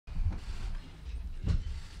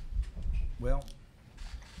Well,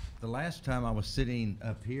 the last time I was sitting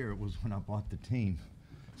up here was when I bought the team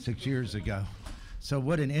 6 years ago. So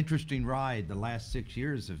what an interesting ride the last 6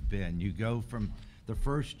 years have been. You go from the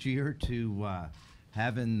first year to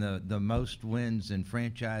having the most wins in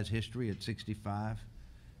franchise history at 65.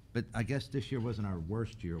 But I guess this year wasn't our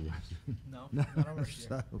worst year, was it? No, not our worst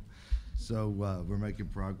year. So we're making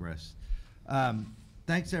progress.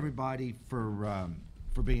 Thanks everybody for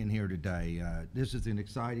being here today. This is an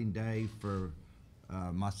exciting day for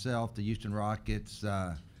myself, the Houston Rockets,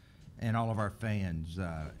 and all of our fans.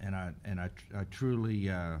 And I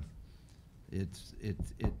truly, it's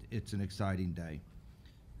an exciting day.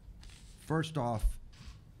 First off,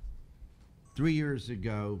 3 years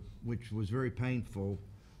ago, which was very painful,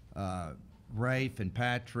 Rafe and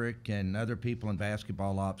Patrick and other people in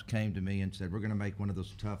basketball ops came to me and said, we're going to make one of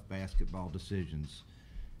those tough basketball decisions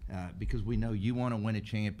because we know you want to win a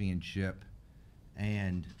championship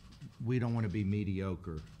and we don't want to be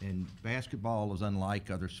mediocre. And basketball is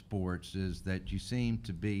unlike other sports, is that you seem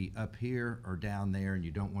to be up here or down there and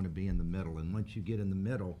you don't want to be in the middle. And once you get in the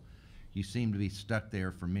middle, you seem to be stuck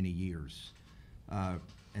there for many years.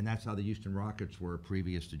 And that's how the Houston Rockets were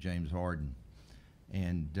previous to James Harden.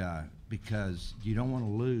 And because you don't want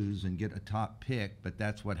to lose and get a top pick, but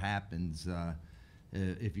that's what happens.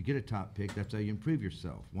 If you get a top pick, that's how you improve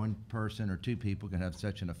yourself. One person or two people can have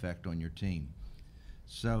such an effect on your team.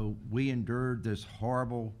 So we endured this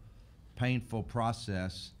horrible, painful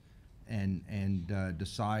process and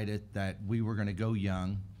decided that we were going to go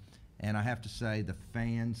young. And I have to say the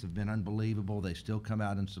fans have been unbelievable. They still come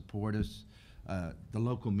out and support us. The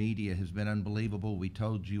local media has been unbelievable. We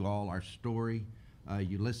told you all our story.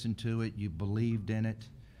 You listened to it, you believed in it,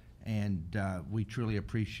 and we truly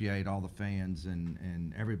appreciate all the fans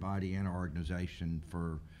and everybody in our organization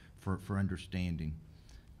for understanding.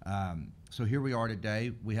 So here we are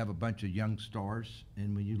today. We have a bunch of young stars,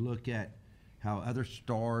 and when you look at how other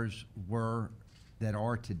stars were that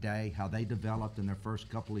are today, how they developed in their first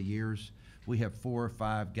couple of years, we have 4 or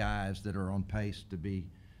 5 guys that are on pace to be,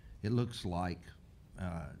 it looks like,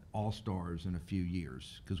 all-stars in a few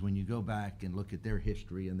years. Because when you go back and look at their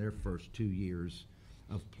history and their first 2 years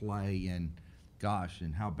of play, and gosh,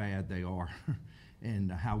 and how bad they are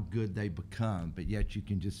and how good they become, but yet you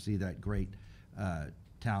can just see that great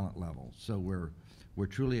talent level. So we're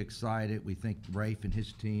truly excited. We think Rafe and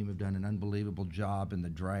his team have done an unbelievable job in the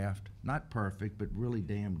draft. Not perfect, but really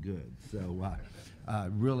damn good. So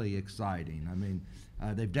really exciting. I mean,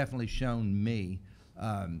 they've definitely shown me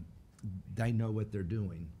they know what they're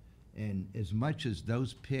doing. And as much as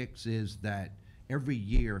those picks is that every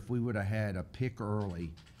year, if we would have had a pick early,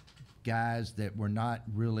 guys that were not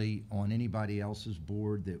really on anybody else's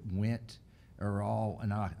board that went are all,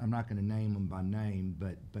 and I'm not going to name them by name,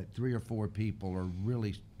 but 3 or 4 people are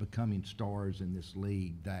really becoming stars in this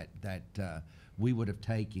league that we would have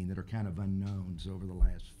taken, that are kind of unknowns over the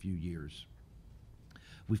last few years.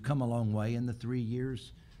 We've come a long way in the 3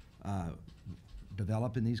 years.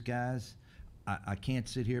 Developing these guys. I can't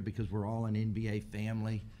sit here because we're all an NBA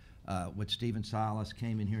family. What Stephen Silas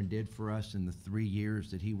came in here and did for us in the 3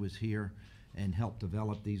 years that he was here and helped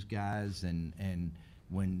develop these guys, and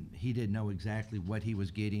when he didn't know exactly what he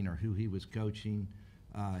was getting or who he was coaching,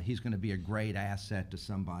 he's going to be a great asset to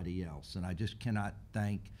somebody else. And I just cannot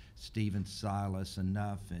thank Stephen Silas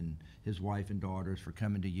enough and his wife and daughters for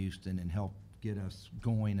coming to Houston and help get us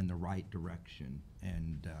going in the right direction.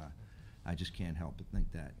 And I just can't help but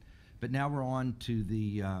think that. But now we're on to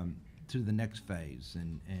the next phase,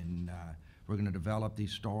 and we're going to develop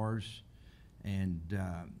these stars, and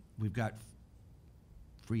we've got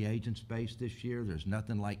free agent space this year. There's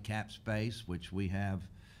nothing like cap space, which we have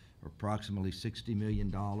approximately $60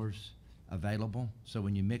 million available. So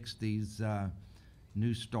when you mix these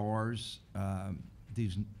new stars,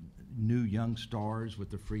 these new young stars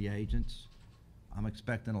with the free agents, I'm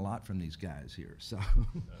expecting a lot from these guys here. So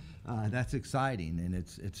that's exciting, and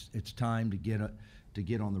it's time to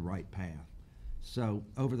get on the right path. So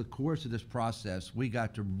over the course of this process, we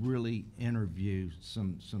got to really interview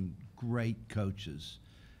some great coaches,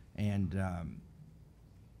 and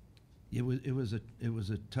it was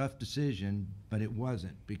a tough decision, but it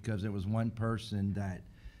wasn't, because there was one person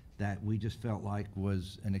that we just felt like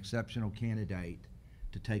was an exceptional candidate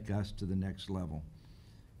to take us to the next level,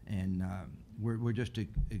 and we're just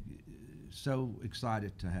so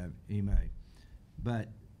excited to have Ime. But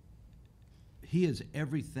he is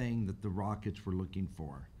everything that the Rockets were looking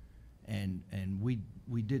for, and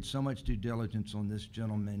we did so much due diligence on this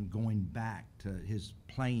gentleman, going back to his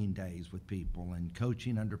playing days with people and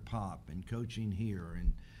coaching under Pop and coaching here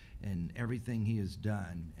and everything he has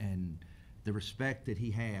done, and the respect that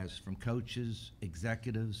he has from coaches,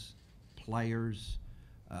 executives, players,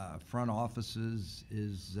 front offices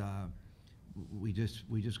is we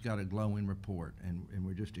just got a glowing report, and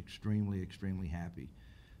we're just extremely happy.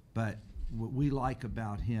 But what we like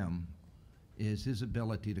about him is his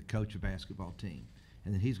ability to coach a basketball team,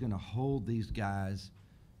 and that he's going to hold these guys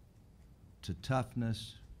to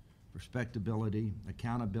toughness, respectability,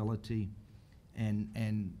 accountability,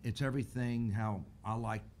 and it's everything how I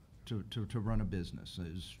like to run a business.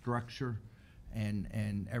 Is structure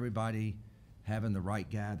and everybody having the right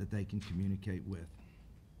guy that they can communicate with.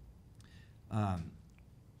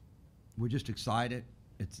 We're just excited.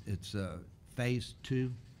 It's phase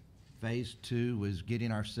two. Phase two is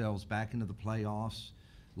getting ourselves back into the playoffs,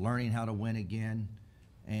 learning how to win again,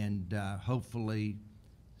 and hopefully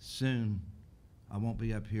soon I won't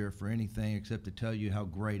be up here for anything except to tell you how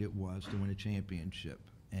great it was to win a championship,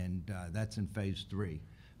 and that's in phase three.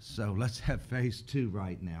 So let's have phase two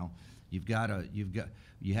right now. You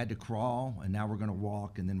had to crawl, and now we're going to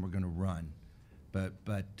walk, and then we're going to run. But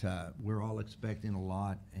we're all expecting a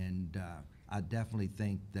lot, and I definitely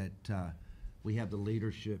think that we have the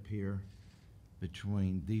leadership here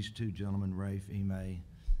between these two gentlemen, Rafe, Ime,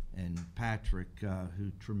 and Patrick,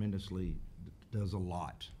 who tremendously does a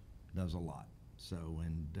lot.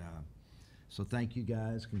 So thank you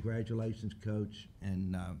guys. Congratulations, Coach,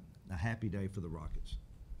 and a happy day for the Rockets.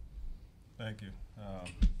 Thank you.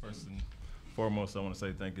 First and foremost, I want to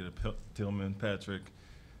say thank you to Tilman, Patrick,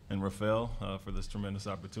 and Rafael for this tremendous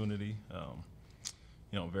opportunity.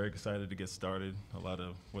 Very excited to get started. A lot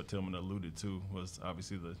of what Tilman alluded to was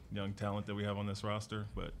obviously the young talent that we have on this roster,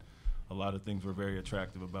 but a lot of things were very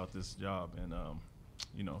attractive about this job. And,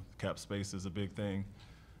 cap space is a big thing.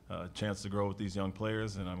 Chance to grow with these young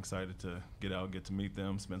players, and I'm excited to get out, get to meet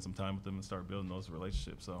them, spend some time with them, and start building those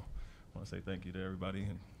relationships. So I want to say thank you to everybody,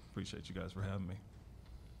 and appreciate you guys for having me.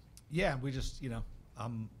 Yeah, we just,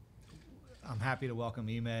 I'm happy to welcome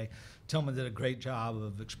Ime. Tilman did a great job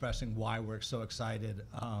of expressing why we're so excited.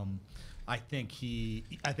 I think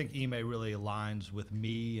Ime really aligns with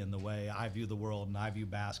me and the way I view the world and I view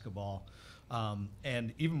basketball.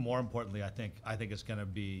 And even more importantly, I think it's going to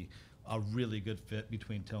be a really good fit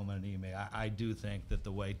between Tilman and Ime. I do think that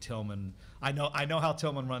the way Tilman, I know how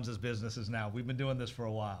Tilman runs his businesses now. We've been doing this for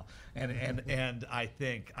a while, and I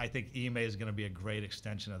think Ime is going to be a great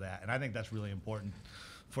extension of that. And I think that's really important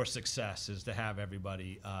for success, is to have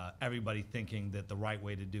everybody thinking that the right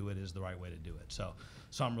way to do it is the right way to do it. So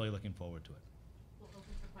I'm really looking forward to it. We'll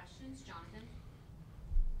open for questions. Jonathan.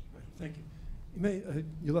 Thank you. Ime,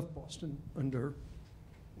 you left Boston under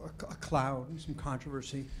a cloud and some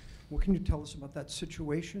controversy. What can you tell us about that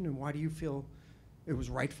situation, and why do you feel it was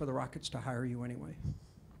right for the Rockets to hire you anyway?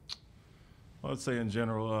 Well, I'd say in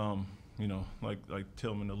general, like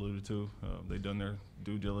Tilman alluded to, they've done their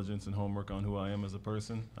due diligence and homework on who I am as a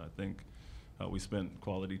person. I think we spent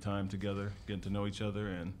quality time together, getting to know each other,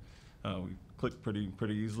 and we clicked pretty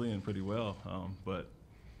easily and pretty well. But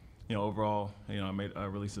overall, I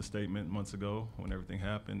released a statement months ago when everything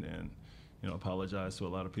happened, and apologize to a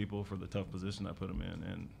lot of people for the tough position I put them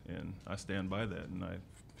in, and I stand by that, and I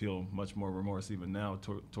feel much more remorse even now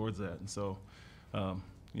towards that. And so,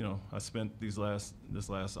 I spent this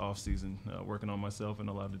last off season working on myself in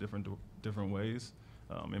a lot of different ways,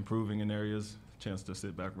 improving in areas, chance to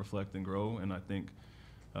sit back, reflect, and grow, and I think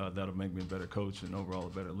that'll make me a better coach and overall a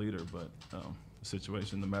better leader. But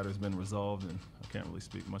the matter's been resolved, and I can't really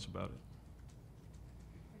speak much about it.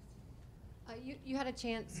 You had a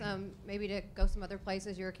chance maybe to go some other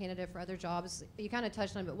places. You're a candidate for other jobs. You kind of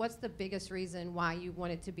touched on it, but what's the biggest reason why you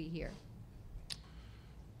wanted to be here?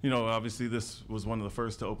 Obviously this was one of the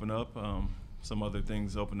first to open up. Some other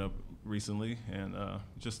things opened up recently, and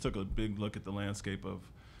just took a big look at the landscape of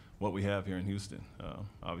what we have here in Houston.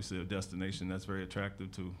 Obviously a destination that's very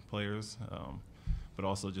attractive to players, but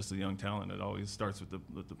also just a young talent. It always starts with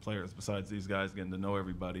the players. Besides these guys getting to know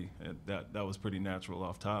everybody, and that was pretty natural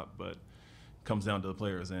off top, but comes down to the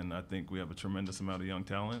players, and I think we have a tremendous amount of young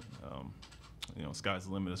talent. Sky's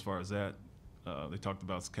the limit as far as that. They talked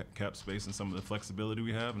about cap space and some of the flexibility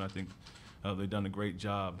we have, and I think they've done a great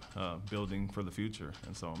job building for the future.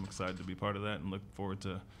 And so I'm excited to be part of that and look forward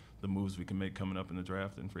to the moves we can make coming up in the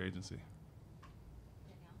draft and free agency.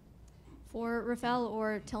 For Rafael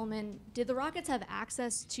or Tilman, did the Rockets have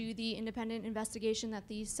access to the independent investigation that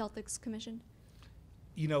the Celtics commissioned?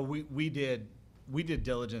 We did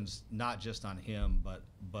diligence not just on him,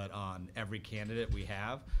 but on every candidate we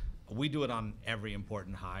have. We do it on every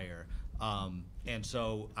important hire. And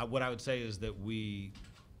so what I would say is that we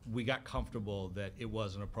got comfortable that it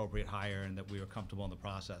was an appropriate hire and that we were comfortable in the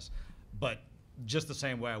process. But just the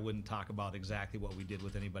same way I wouldn't talk about exactly what we did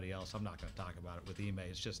with anybody else. I'm not going to talk about it with Ime.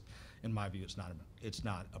 It's just, in my view, it's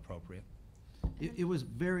not appropriate. It was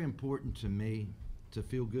very important to me to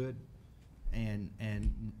feel good, and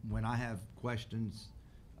when I have questions,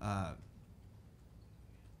 and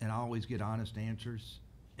I always get honest answers,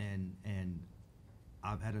 and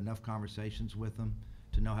I've had enough conversations with them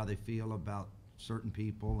to know how they feel about certain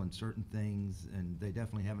people and certain things, and they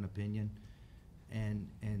definitely have an opinion. And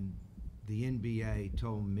the NBA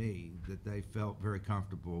told me that they felt very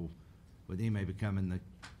comfortable with Ime becoming the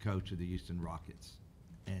coach of the Houston Rockets.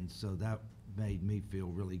 And so that made me feel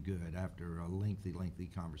really good after a lengthy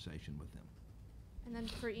conversation with them. And then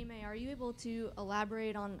for Ime, are you able to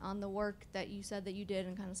elaborate on the work that you said that you did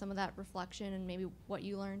and kind of some of that reflection and maybe what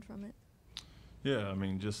you learned from it? Yeah, I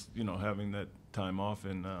mean, just, having that time off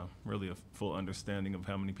and really a full understanding of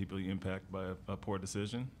how many people you impact by a poor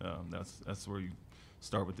decision. That's where you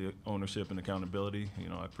start with the ownership and accountability.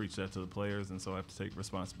 I preach that to the players, and so I have to take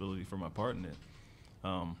responsibility for my part in it.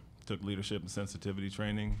 Took leadership and sensitivity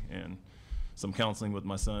training and some counseling with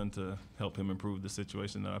my son to help him improve the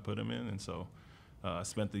situation that I put him in. And so I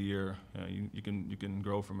spent the year, you can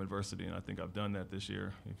grow from adversity, and I think I've done that this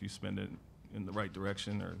year if you spend it in the right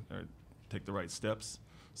direction or take the right steps.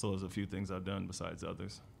 So there's a few things I've done besides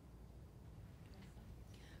others.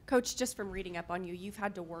 Coach, just from reading up on you, you've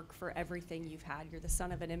had to work for everything you've had. You're the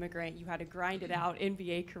son of an immigrant. You had to grind it out,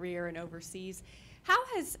 NBA career and overseas.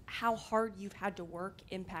 How hard you've had to work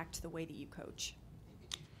impact the way that you coach?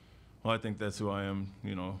 Well, I think that's who I am,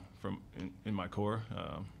 in my core.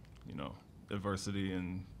 Adversity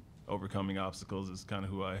and overcoming obstacles is kind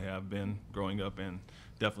of who I have been growing up and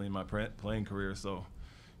definitely in my playing career. So,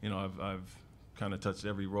 I've kind of touched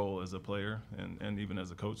every role as a player and even as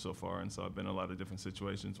a coach so far. And so I've been in a lot of different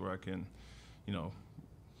situations where I can,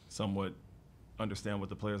 somewhat understand what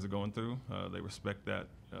the players are going through. They respect that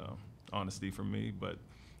honesty from me, but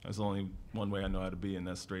there's only one way I know how to be, and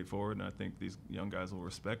that's straightforward. And I think these young guys will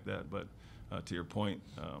respect that. But to your point,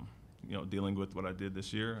 dealing with what I did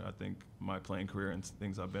this year, I think my playing career and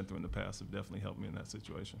things I've been through in the past have definitely helped me in that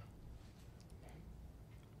situation.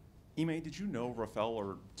 Ime, did you know Rafael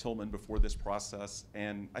or Tilman before this process?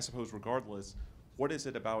 And I suppose regardless, what is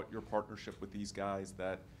it about your partnership with these guys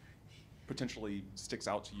that potentially sticks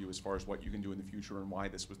out to you as far as what you can do in the future and why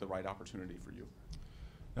this was the right opportunity for you?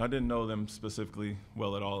 I didn't know them specifically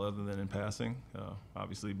well at all other than in passing.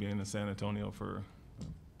 Obviously being in San Antonio for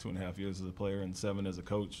 2.5 years as a player and 7 as a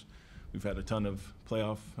coach, we've had a ton of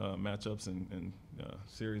playoff matchups and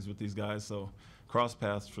series with these guys. So cross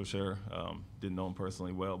paths for sure. Didn't know them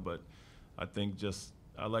personally well, but I think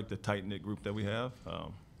I like the tight-knit group that we have.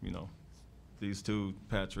 These two,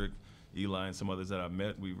 Patrick, Eli, and some others that I've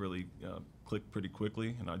met, we really clicked pretty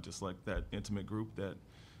quickly, and I just like that intimate group that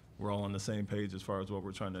we're all on the same page as far as what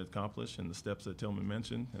we're trying to accomplish and the steps that Tilman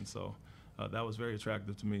mentioned. And so that was very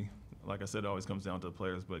attractive to me. Like I said, it always comes down to the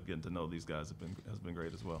players, but getting to know these guys has been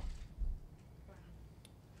great as well.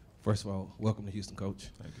 First of all, welcome to Houston, Coach.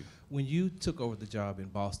 Thank you. When you took over the job in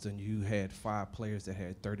Boston, you had 5 players that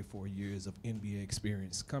had 34 years of NBA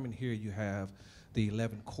experience. Coming here, you have the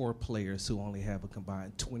 11 core players who only have a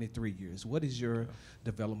combined 23 years. What is your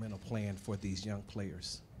developmental plan for these young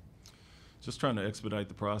players? Just trying to expedite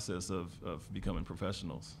the process of becoming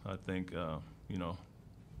professionals. I think,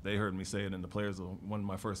 they heard me say it, and the players, one of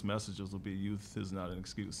my first messages will be youth is not an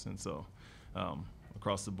excuse. And so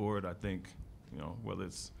across the board, I think, whether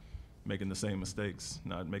it's making the same mistakes,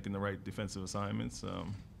 not making the right defensive assignments,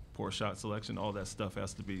 poor shot selection, all that stuff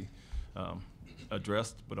has to be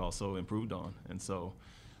addressed but also improved on. And so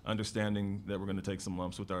understanding that we're going to take some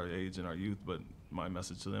lumps with our age and our youth, but my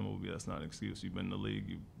message to them will be that's not an excuse. You've been in the league,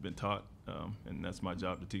 you've been taught, and that's my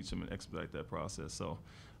job to teach them and expedite that process. So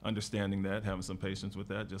understanding that, having some patience with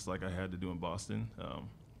that, just like I had to do in Boston.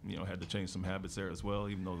 Had to change some habits there as well,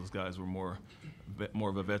 even though those guys were more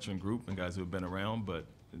of a veteran group and guys who have been around, but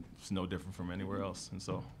it's no different from anywhere else. And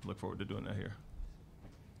so look forward to doing that here.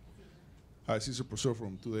 Hi, Cesar Professor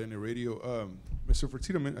from Today Radio. Mr.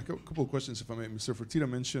 Fertitta, a couple of questions, if I may. Mr. Fertitta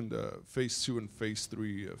mentioned Phase 2 and Phase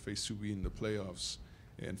 3, Phase 2 being the playoffs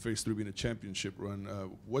and Phase 3 being a championship run.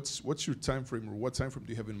 What's your time frame, or what time frame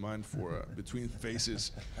do you have in mind for between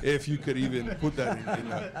phases? If you could even put that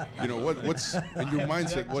in, what's in your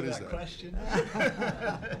mindset? What is that? Question?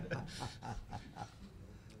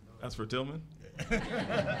 That's for Tilman?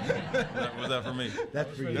 Was that for me?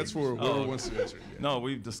 That's for you. That's for whoever wants to answer. Yeah. No,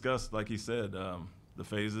 we've discussed, like he said, the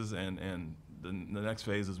phases, and the next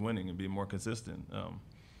phase is winning and being more consistent.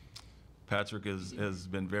 Patrick has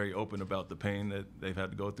been very open about the pain that they've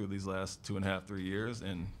had to go through these last 2.5, 3 years,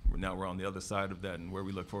 and now we're on the other side of that and where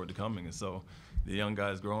we look forward to coming. And so the young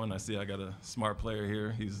guy's growing. I see I got a smart player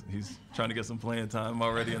here. He's trying to get some playing time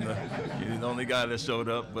already. He's the only guy that showed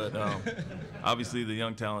up. But obviously the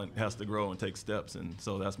young talent has to grow and take steps, and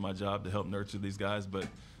so that's my job to help nurture these guys. But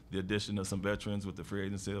the addition of some veterans with the free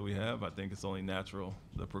agency that we have, I think it's only natural,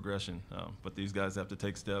 the progression. But these guys have to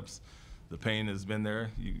take steps. The pain has been there.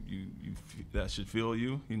 That should fuel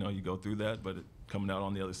you. You go through that, but coming out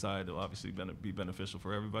on the other side will obviously be beneficial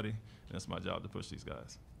for everybody, and it's my job to push these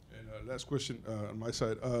guys. And last question on my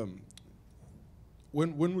side.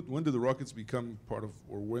 When did the Rockets become part of,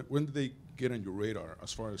 or when did they get on your radar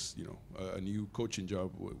as far as a new coaching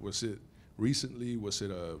job? Was it recently? Was it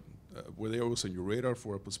were they always on your radar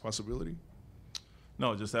for a possibility?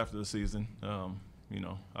 No, just after the season.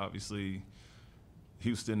 Obviously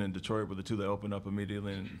Houston and Detroit were the two that opened up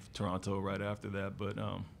immediately, and Toronto right after that. But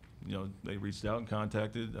they reached out and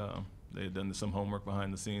contacted. They had done some homework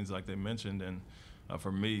behind the scenes, like they mentioned, and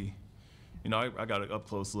for me, I got an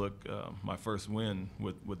up-close look. My first win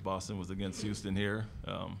with Boston was against Houston here,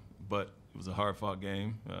 but it was a hard-fought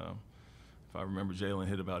game. If I remember, Jalen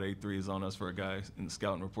hit about 8 threes on us for a guy in the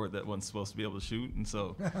scouting report that wasn't supposed to be able to shoot, and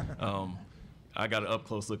so I got an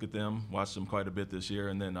up-close look at them, watched them quite a bit this year,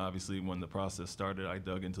 and then obviously when the process started, I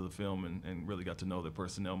dug into the film and really got to know their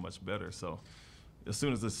personnel much better. So as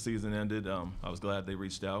soon as the season ended, I was glad they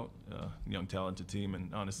reached out, young, talented team,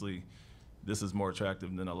 and honestly, this is more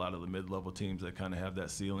attractive than a lot of the mid-level teams that kind of have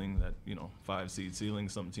that ceiling, that 5-seed ceiling.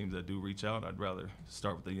 Some teams that do reach out, I'd rather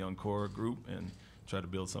start with a young core group and try to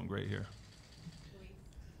build something great here.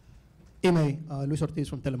 Ime, Luis Ortiz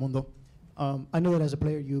from Telemundo. I know that as a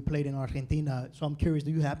player you played in Argentina, so I'm curious, do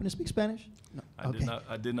you happen to speak Spanish? No.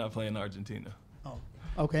 I did not play in Argentina. Oh,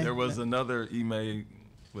 okay. There was another Ime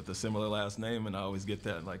with a similar last name, and I always get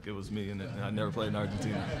that like it was me, and I never played in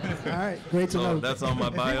Argentina. All right, great to know. That's on my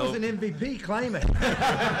bio. If he was an MVP, claim it.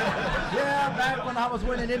 Yeah, back when I was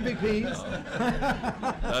winning MVPs.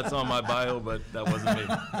 That's on my bio, but that wasn't me.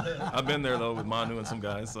 I've been there, though, with Manu and some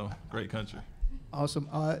guys, so great country. Awesome.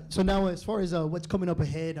 So now as far as what's coming up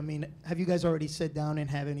ahead, I mean, have you guys already sat down and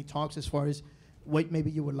have any talks as far as what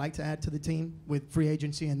maybe you would like to add to the team with free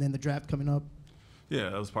agency and then the draft coming up? Yeah,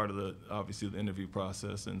 that was part of obviously the interview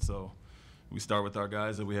process, and so we start with our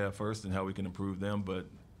guys that we have first and how we can improve them, but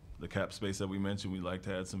the cap space that we mentioned, we'd like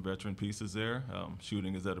to add some veteran pieces there.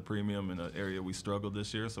 Shooting is at a premium in an area we struggled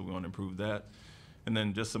this year, so we want to improve that. And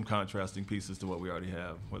then just some contrasting pieces to what we already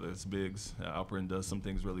have, whether it's bigs. Alperin does some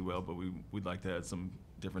things really well, but we'd like to add some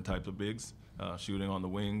different types of bigs, shooting on the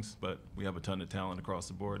wings, but we have a ton of talent across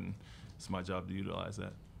the board, and it's my job to utilize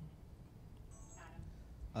that.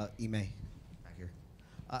 Ime, back here.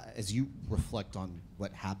 As you reflect on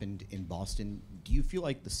what happened in Boston, do you feel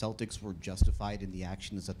like the Celtics were justified in the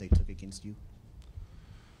actions that they took against you?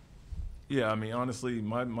 Yeah, I mean, honestly,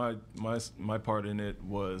 my part in it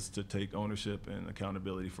was to take ownership and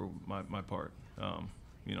accountability for my part.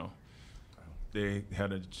 They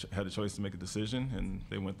had a choice to make a decision, and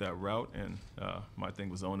they went that route. And my thing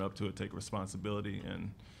was own up to it, take responsibility,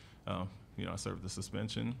 and I served the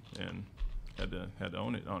suspension and had to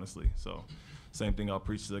own it, honestly. So, same thing I'll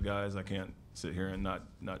preach to the guys. I can't sit here and not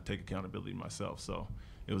take accountability myself. So,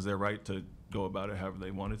 it was their right to go about it however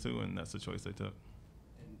they wanted to, and that's the choice they took.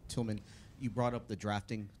 And Tilman, you brought up the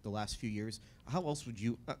drafting the last few years. How else would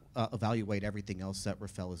you evaluate everything else that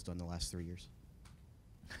Rafael has done the last 3 years?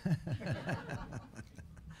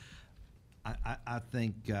 I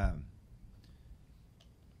think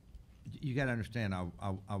you got to understand,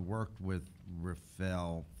 I worked with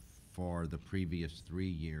Rafael for the previous 3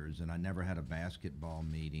 years, and I never had a basketball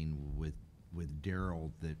meeting with Daryl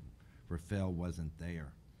that Rafael wasn't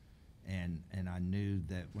there. And I knew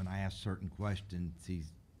that when I asked certain questions, he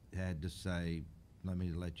had to say,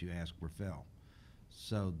 let you ask Rafael.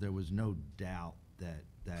 So there was no doubt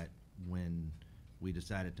that when we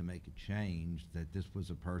decided to make a change, that this was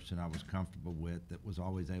a person I was comfortable with, that was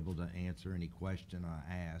always able to answer any question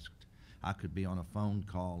I asked. I could be on a phone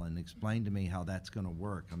call and explain to me how that's going to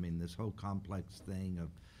work. I mean, this whole complex thing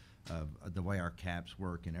of the way our caps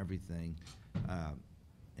work and everything.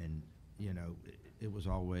 And, it was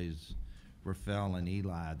always Rafael and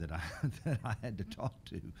Eli that I had to talk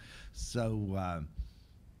to. So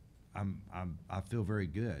I feel very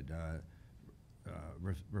good.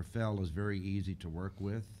 Rafael is very easy to work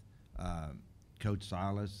with. Coach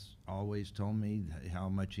Silas always told me how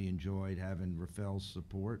much he enjoyed having Rafael's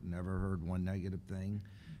support. Never heard one negative thing,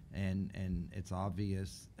 and it's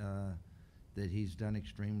obvious, that he's done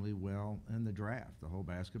extremely well in the draft, the whole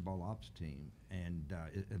basketball ops team. And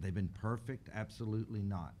they've been perfect? Absolutely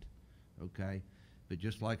not, okay? But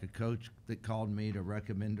just like a coach that called me to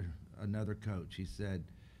recommend another coach, he said,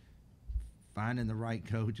 finding the right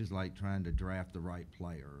coach is like trying to draft the right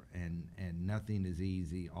player, and nothing is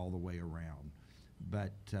easy all the way around.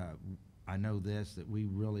 But I know this, that we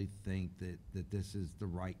really think that this is the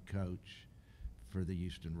right coach for the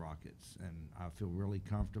Houston Rockets. And I feel really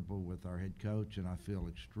comfortable with our head coach, and I feel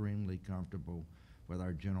extremely comfortable with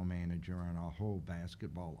our general manager and our whole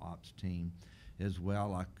basketball ops team as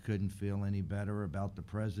well. I couldn't feel any better about the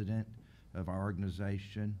president of our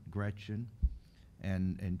organization, Gretchen,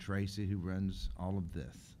 and Tracy, who runs all of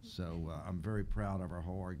this. So I'm very proud of our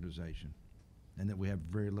whole organization, and that we have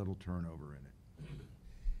very little turnover in it.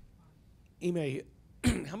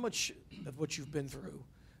 Ime, how much of what you've been through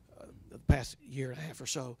the past year and a half or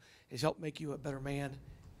so has helped make you a better man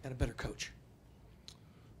and a better coach?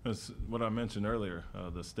 That's what I mentioned earlier,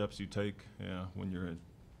 the steps you take when you're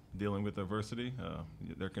dealing with adversity,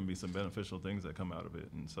 there can be some beneficial things that come out of it.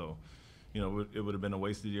 And so, it would have been a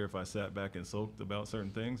wasted year if I sat back and sulked about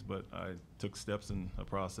certain things, but I took steps in a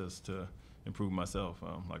process to improve myself.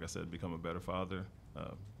 Like I said, become a better father,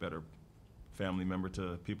 better family member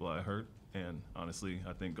to people I hurt. And honestly,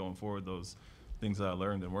 I think going forward, those things that I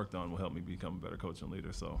learned and worked on will help me become a better coach and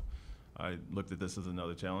leader. So I looked at this as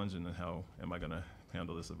another challenge, and how am I going to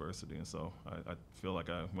handle this adversity? And so I feel like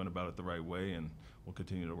I went about it the right way, and we'll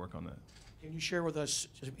continue to work on that. Can you share with us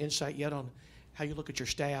some insight yet on how you look at your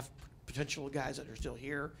staff, potential guys that are still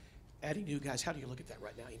here, adding new guys? How do you look at that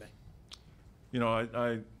right now,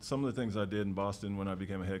 Ime? Some of the things I did in Boston when I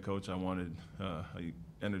became a head coach, I wanted a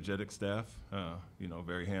energetic staff,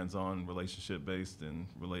 very hands-on, relationship-based, and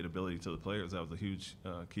relatability to the players. That was a huge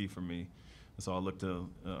key for me. And so I looked to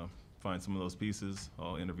find some of those pieces.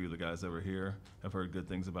 I'll interview the guys that were here. I've heard good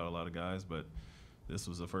things about a lot of guys, but this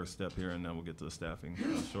was the first step here, and then we'll get to the staffing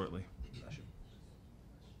shortly.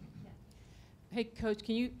 Hey, Coach,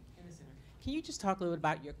 can you just talk a little bit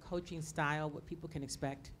about your coaching style, what people can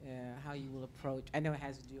expect, how you will approach? I know it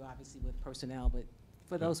has to do, obviously, with personnel, but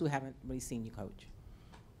for those who haven't really seen you coach.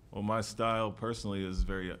 Well, my style personally is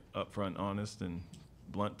very upfront, honest, and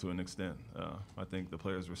blunt to an extent. I think the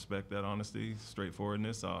players respect that honesty,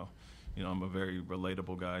 straightforwardness. I'm a very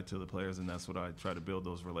relatable guy to the players, and that's what I try to build,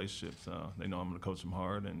 those relationships. They know I'm going to coach them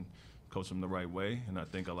hard and coach them the right way, and I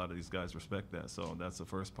think a lot of these guys respect that. So that's the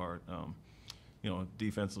first part.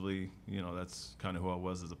 Defensively, that's kind of who I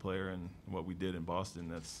was as a player, and what we did in Boston,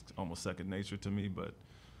 that's almost second nature to me. But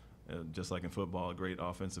just like in football, a great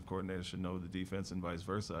offensive coordinator should know the defense, and vice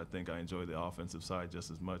versa. I think I enjoy the offensive side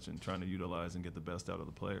just as much, and trying to utilize and get the best out of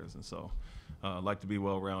the players. And so I like to be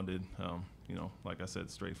well-rounded, like I said,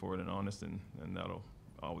 straightforward and honest, and that'll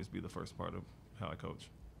always be the first part of how I coach.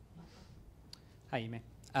 Hi,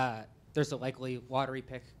 Ime. There's a likely lottery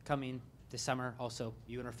pick coming this summer. Also,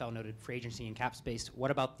 you and Rafael noted free agency and cap space.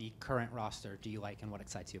 What about the current roster do you like, and what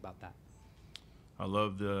excites you about that? I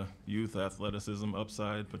love the youth, athleticism,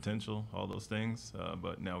 upside, potential, all those things.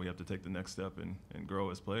 But now we have to take the next step and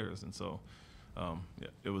grow as players. And so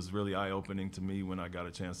it was really eye-opening to me when I got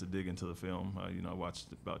a chance to dig into the film. I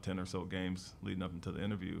watched about 10 or so games leading up into the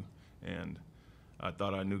interview, and I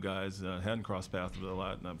thought I knew guys, hadn't crossed paths with a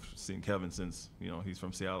lot, and I've seen Kevin since, he's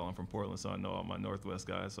from Seattle, I'm from Portland, so I know all my Northwest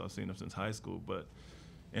guys, so I've seen him since high school,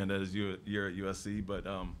 and his year at USC, but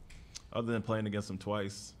other than playing against them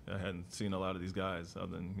twice, I hadn't seen a lot of these guys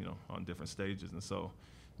other than, on different stages, and so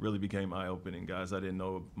really became eye-opening. Guys I didn't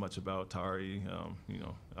know much about, Tari,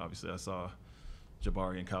 obviously I saw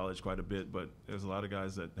Jabari in college quite a bit, but there's a lot of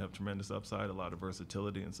guys that have tremendous upside, a lot of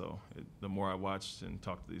versatility, and so the more I watched and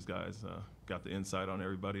talked to these guys, got the insight on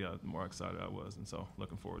everybody, the more excited I was, and so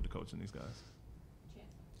looking forward to coaching these guys.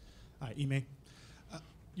 Hi, Ime.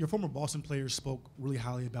 Your former Boston players spoke really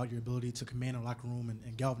highly about your ability to command a locker room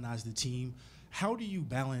and galvanize the team. How do you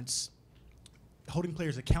balance holding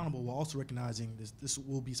players accountable while also recognizing this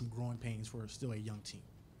will be some growing pains for still a young team?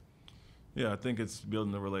 Yeah, I think it's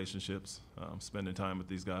building the relationships, spending time with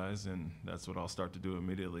these guys, and that's what I'll start to do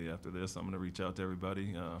immediately after this. I'm going to reach out to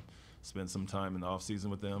everybody, spend some time in the offseason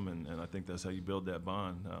with them, and I think that's how you build that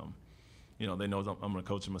bond. They know I'm going to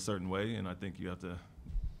coach them a certain way, and I think you have to,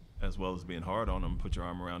 as well as being hard on them, put your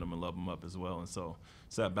arm around them and love them up as well. And so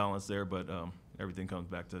it's that balance there, but everything comes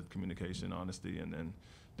back to communication, honesty, and then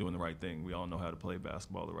doing the right thing. We all know how to play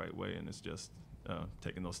basketball the right way, and it's just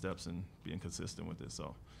taking those steps and being consistent with it.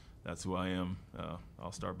 So that's who I am.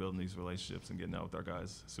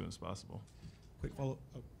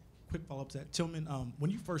 quick follow-up to that. Tilman, when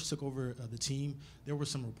you first took over the team, there were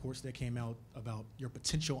some reports that came out about your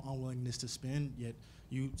potential unwillingness to spend, yet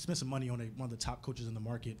you spent some money on one of the top coaches in the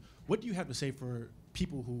market. What do you have to say for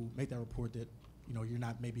people who make that report that you're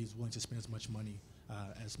not maybe as willing to spend as much money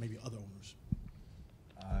as maybe other owners?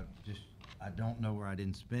 I don't know where I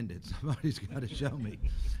didn't spend it. Somebody's got to show me.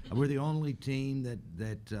 We're the only team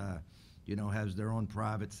that has their own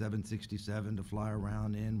private 767 to fly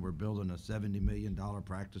around in. We're building a $70 million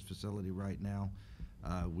practice facility right now.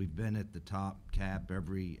 We've been at the top cap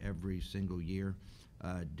every single year.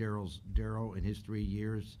 Daryl, in his 3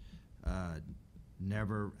 years,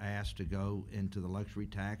 never asked to go into the luxury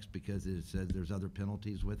tax because it says there's other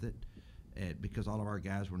penalties with it. Because all of our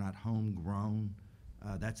guys were not homegrown.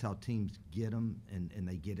 That's how teams get them, and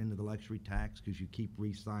they get into the luxury tax because you keep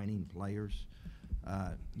re-signing players.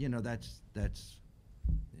 That's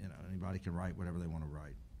anybody can write whatever they want to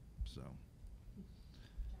write. So.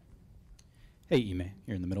 Hey, Ime,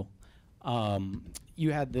 you're in the middle.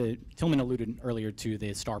 You had Tilman alluded earlier to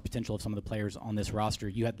the star potential of some of the players on this roster.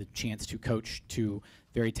 You had the chance to coach two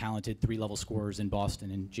very talented 3-level scorers in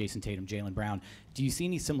Boston, and Jason Tatum, Jaylen Brown. Do you see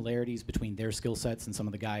any similarities between their skill sets and some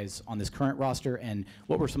of the guys on this current roster? And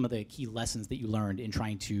what were some of the key lessons that you learned in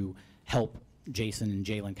trying to help Jason and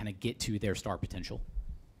Jaylen kind of get to their star potential?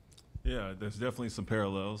 Yeah, there's definitely some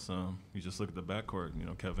parallels. You just look at the backcourt,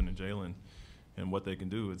 Kevin and Jaylen, and what they can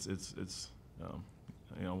do.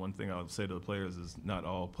 One thing I would say to the players is not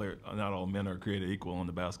all men are created equal on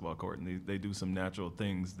the basketball court, and they do some natural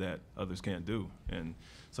things that others can't do. And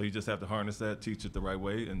so you just have to harness that, teach it the right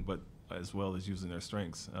way, but as well as using their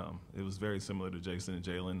strengths. It was very similar to Jason and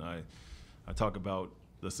Jaylen. I talk about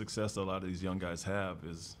the success that a lot of these young guys have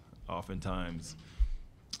is oftentimes,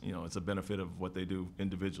 it's a benefit of what they do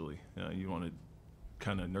individually. You want to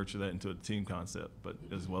kind of nurture that into a team concept, but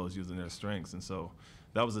as well as using their strengths. And so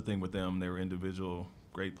that was the thing with them. They were individual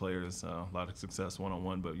great players, a lot of success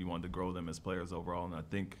one-on-one, but you wanted to grow them as players overall, and I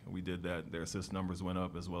think we did that. Their assist numbers went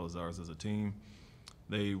up as well as ours as a team.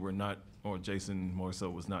 They were not, or Jason more so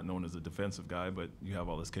was not known as a defensive guy, but you have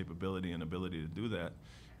all this capability and ability to do that,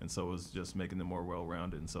 and so it was just making them more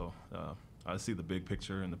well-rounded. And so I see the big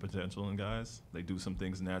picture and the potential in guys. They do some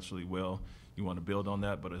things naturally well. You want to build on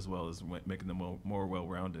that, but as well as making them more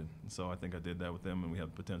well-rounded. And so I think I did that with them, and we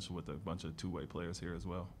have potential with a bunch of two-way players here as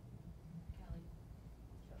well.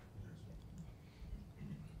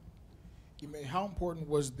 Ime, how important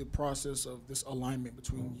was the process of this alignment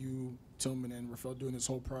between you, Tilman, and Rafael during this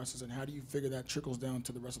whole process, and how do you figure that trickles down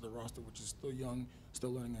to the rest of the roster, which is still young,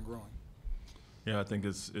 still learning and growing? Yeah, I think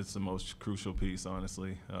it's the most crucial piece,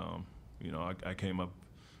 honestly. I came up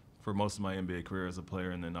for most of my NBA career as a player,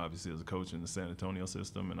 and then obviously as a coach in the San Antonio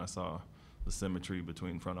system, and I saw the symmetry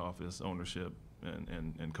between front office, ownership,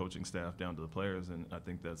 and coaching staff down to the players, and I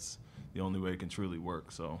think that's the only way it can truly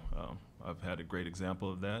work. So I've had a great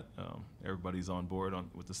example of that. Everybody's on board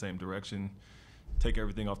with the same direction. Take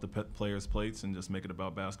everything off the players' plates and just make it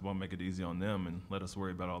about basketball, make it easy on them, and let us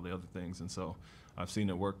worry about all the other things. And so I've seen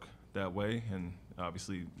it work that way, and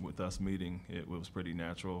obviously with us meeting, it was pretty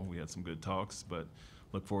natural. We had some good talks, but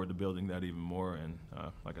look forward to building that even more. And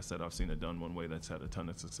like I said, I've seen it done one way that's had a ton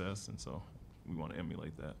of success, and so we want to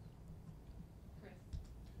emulate that.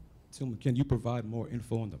 Tilman, can you provide more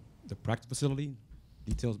info on the practice facility?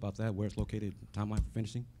 Details about that, where it's located, timeline for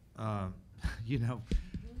finishing? I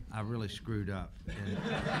really screwed up.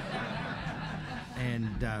 And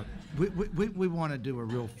we want to do a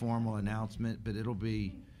real formal announcement, but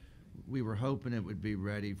we were hoping it would be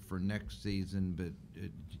ready for next season, but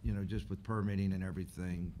just with permitting and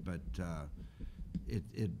everything. But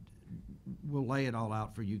we'll lay it all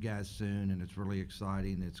out for you guys soon, and it's really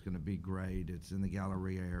exciting. It's going to be great. It's in the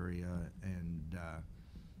Galleria area, and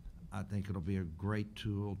I think it'll be a great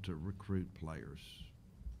tool to recruit players.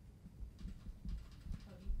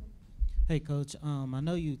 Hey, Coach. I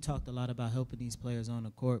know you talked a lot about helping these players on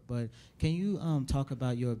the court, but can you talk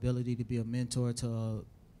about your ability to be a mentor to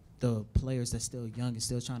the players that's still young and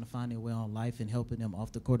still trying to find their way on life and helping them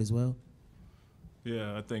off the court as well?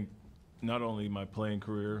 Yeah, I think not only my playing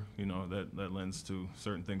career, that lends to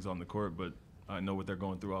certain things on the court, but I know what they're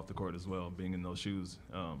going through off the court as well, being in those shoes.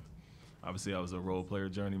 Obviously, I was a role player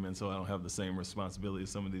journeyman, so I don't have the same responsibility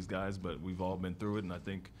as some of these guys, but we've all been through it, and I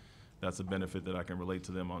think that's a benefit that I can relate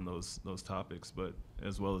to them on those topics. But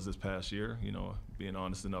as well as this past year, being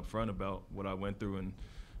honest and upfront about what I went through and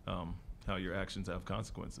how your actions have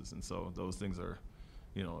consequences. And so those things are,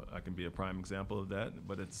 I can be a prime example of that,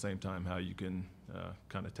 but at the same time, how you can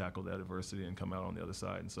kind of tackle that adversity and come out on the other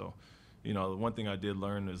side. And so, the one thing I did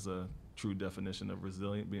learn is a true definition of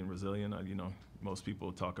being resilient. Most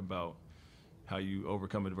people talk about how you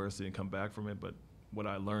overcome adversity and come back from it. But what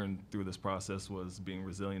I learned through this process was being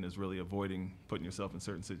resilient is really avoiding putting yourself in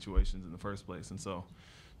certain situations in the first place. And so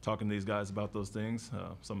talking to these guys about those things,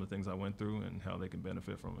 some of the things I went through and how they can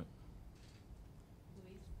benefit from it.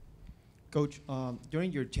 Coach,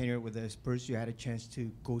 during your tenure with the Spurs, you had a chance to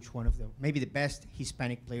coach one of maybe the best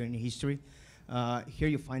Hispanic player in history. Here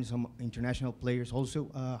you find some international players also.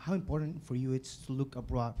 How important for you it's to look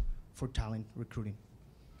abroad for talent recruiting?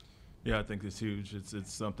 Yeah, I think it's huge.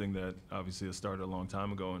 It's something that obviously has started a long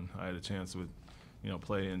time ago, and I had a chance with,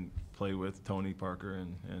 play with Tony Parker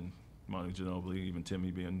and Manu Ginobili, even Timmy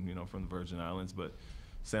being, from the Virgin Islands. But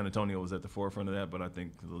San Antonio was at the forefront of that, but I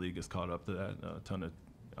think the league has caught up to that. A ton of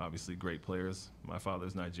obviously great players. My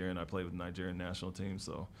father's Nigerian. I played with the Nigerian national team,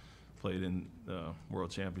 so played in world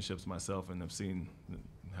championships myself, and have seen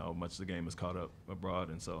how much the game has caught up abroad.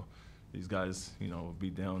 And so these guys,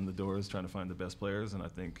 beat down the doors trying to find the best players. And I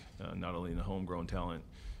think not only in the homegrown talent,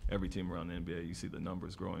 every team around the NBA, you see the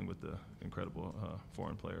numbers growing with the incredible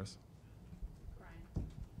foreign players.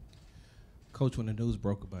 Coach, when the news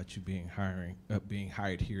broke about you being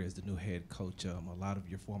hired here as the new head coach, a lot of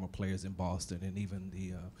your former players in Boston and even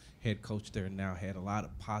the head coach there now had a lot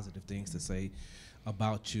of positive things to say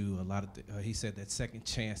about you. A lot of he said that second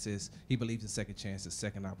chances, he believes in second chances,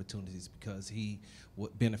 second opportunities, because he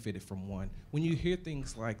benefited from one. When you hear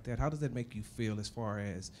things like that, how does that make you feel, as far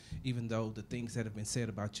as even though the things that have been said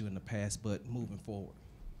about you in the past, but moving forward?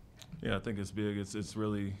 Yeah, I think it's big. It's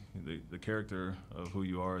really the character of who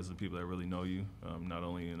you are, as the people that really know you, not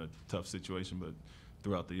only in a tough situation, but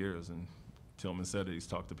throughout the years. And Tilman said it, he's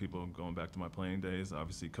talked to people going back to my playing days,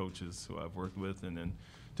 obviously coaches who I've worked with, and then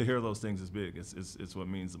to hear those things is big. It's what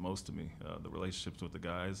means the most to me. The relationships with the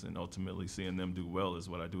guys, and ultimately seeing them do well is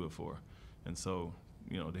what I do it for. And so,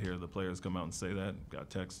 to hear the players come out and say that, got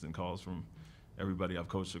texts and calls from everybody I've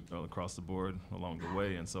coached across the board along the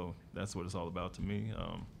way, and so that's what it's all about to me.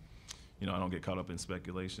 I don't get caught up in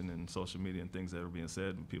speculation and social media and things that are being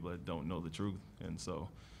said and people that don't know the truth. And so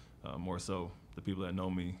more so the people that know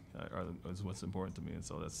me is what's important to me. And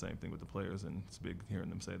so that's the same thing with the players, and it's big hearing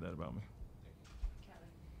them say that about me.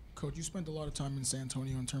 Coach, you spent a lot of time in San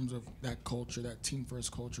Antonio in terms of that culture, that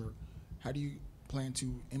team-first culture. How do you plan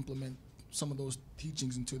to implement some of those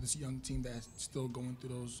teachings into this young team that's still going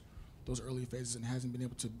through those early phases and hasn't been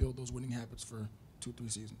able to build those winning habits for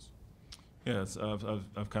 2-3 seasons? Yeah,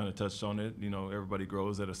 I've kind of touched on it. Everybody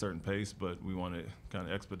grows at a certain pace, but we want to kind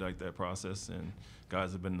of expedite that process. And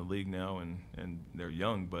guys have been in the league now, and they're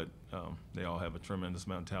young, but they all have a tremendous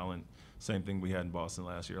amount of talent. Same thing we had in Boston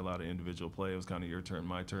last year, a lot of individual play. It was kind of your turn,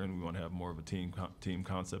 my turn. We want to have more of a team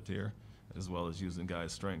concept here, as well as using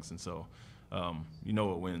guys' strengths. And so,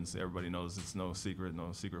 what wins. Everybody knows it's no secret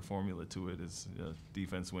formula to it. It's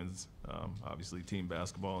defense wins, obviously team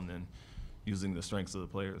basketball, and then using the strengths of the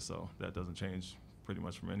players. So that doesn't change pretty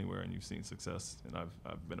much from anywhere, and you've seen success, and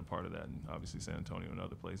I've been a part of that, and obviously San Antonio and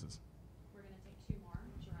other places. We're going to take two more.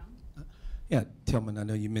 Jerome? Yeah, Tilman, I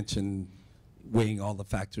know you mentioned weighing all the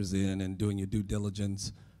factors in and doing your due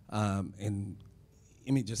diligence, and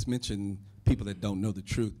Ime just mentioned people that don't know the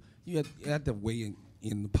truth. You had to weigh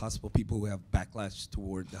in the possible people who have backlash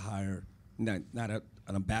toward the hire, not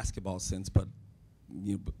on a basketball sense, but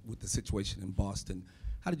with the situation in Boston.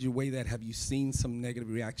 How did you weigh that? Have you seen some negative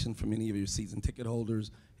reaction from any of your season ticket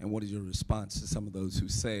holders? And what is your response to some of those who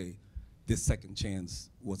say this second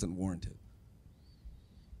chance wasn't warranted?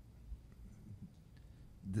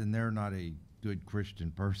 Then they're not a good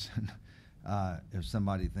Christian person. If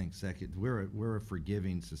somebody thinks second, we're a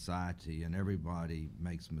forgiving society, and everybody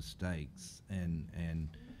makes mistakes.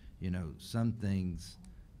 And some things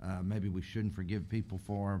maybe we shouldn't forgive people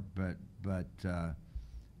for, but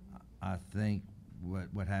I think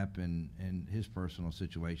what happened in his personal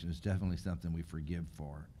situation is definitely something we forgive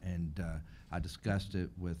for. And I discussed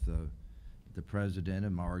it with the president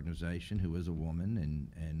of my organization, who is a woman,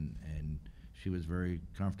 and she was very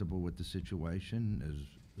comfortable with the situation,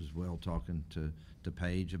 as well talking to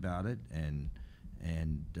Paige about it. And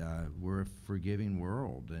we're a forgiving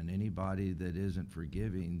world, and anybody that isn't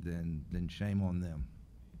forgiving, then shame on them.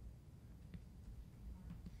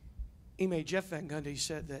 Ime, Jeff Van Gundy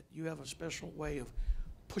said that you have a special way of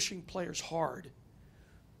pushing players hard,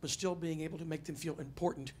 but still being able to make them feel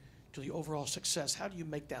important to the overall success. How do you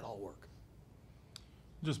make that all work?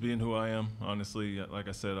 Just being who I am, honestly. Like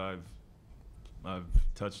I said, I've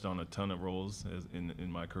touched on a ton of roles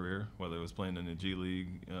in my career, whether it was playing in the G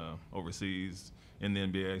League, overseas, in the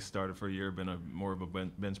NBA. Started for a year, been more of a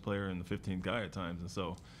bench player and the 15th guy at times. And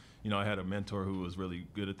so, I had a mentor who was really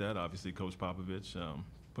good at that. Obviously, Coach Popovich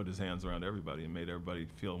put his hands around everybody and made everybody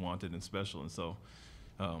feel wanted and special. And so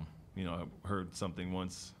you know, I heard something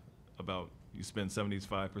once about you spend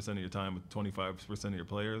 75% of your time with 25% of your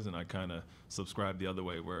players, and I kind of subscribe the other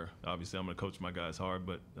way, where obviously I'm going to coach my guys hard,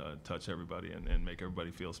 but touch everybody and make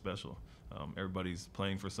everybody feel special. Everybody's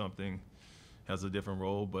playing for something, has a different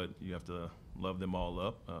role, but you have to love them all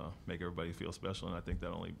up, make everybody feel special, and I think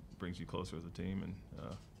that only brings you closer as a team and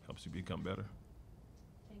helps you become better.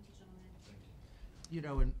 Thank you, gentlemen. You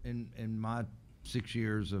know, in my 6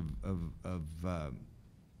 years of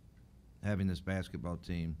having this basketball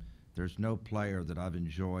team, there's no player that I've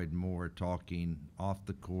enjoyed more talking off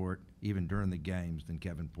the court, even during the games, than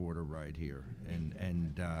Kevin Porter right here.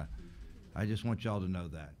 And I just want y'all to know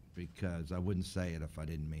that, because I wouldn't say it if I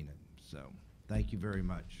didn't mean it. So thank you very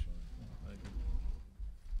much.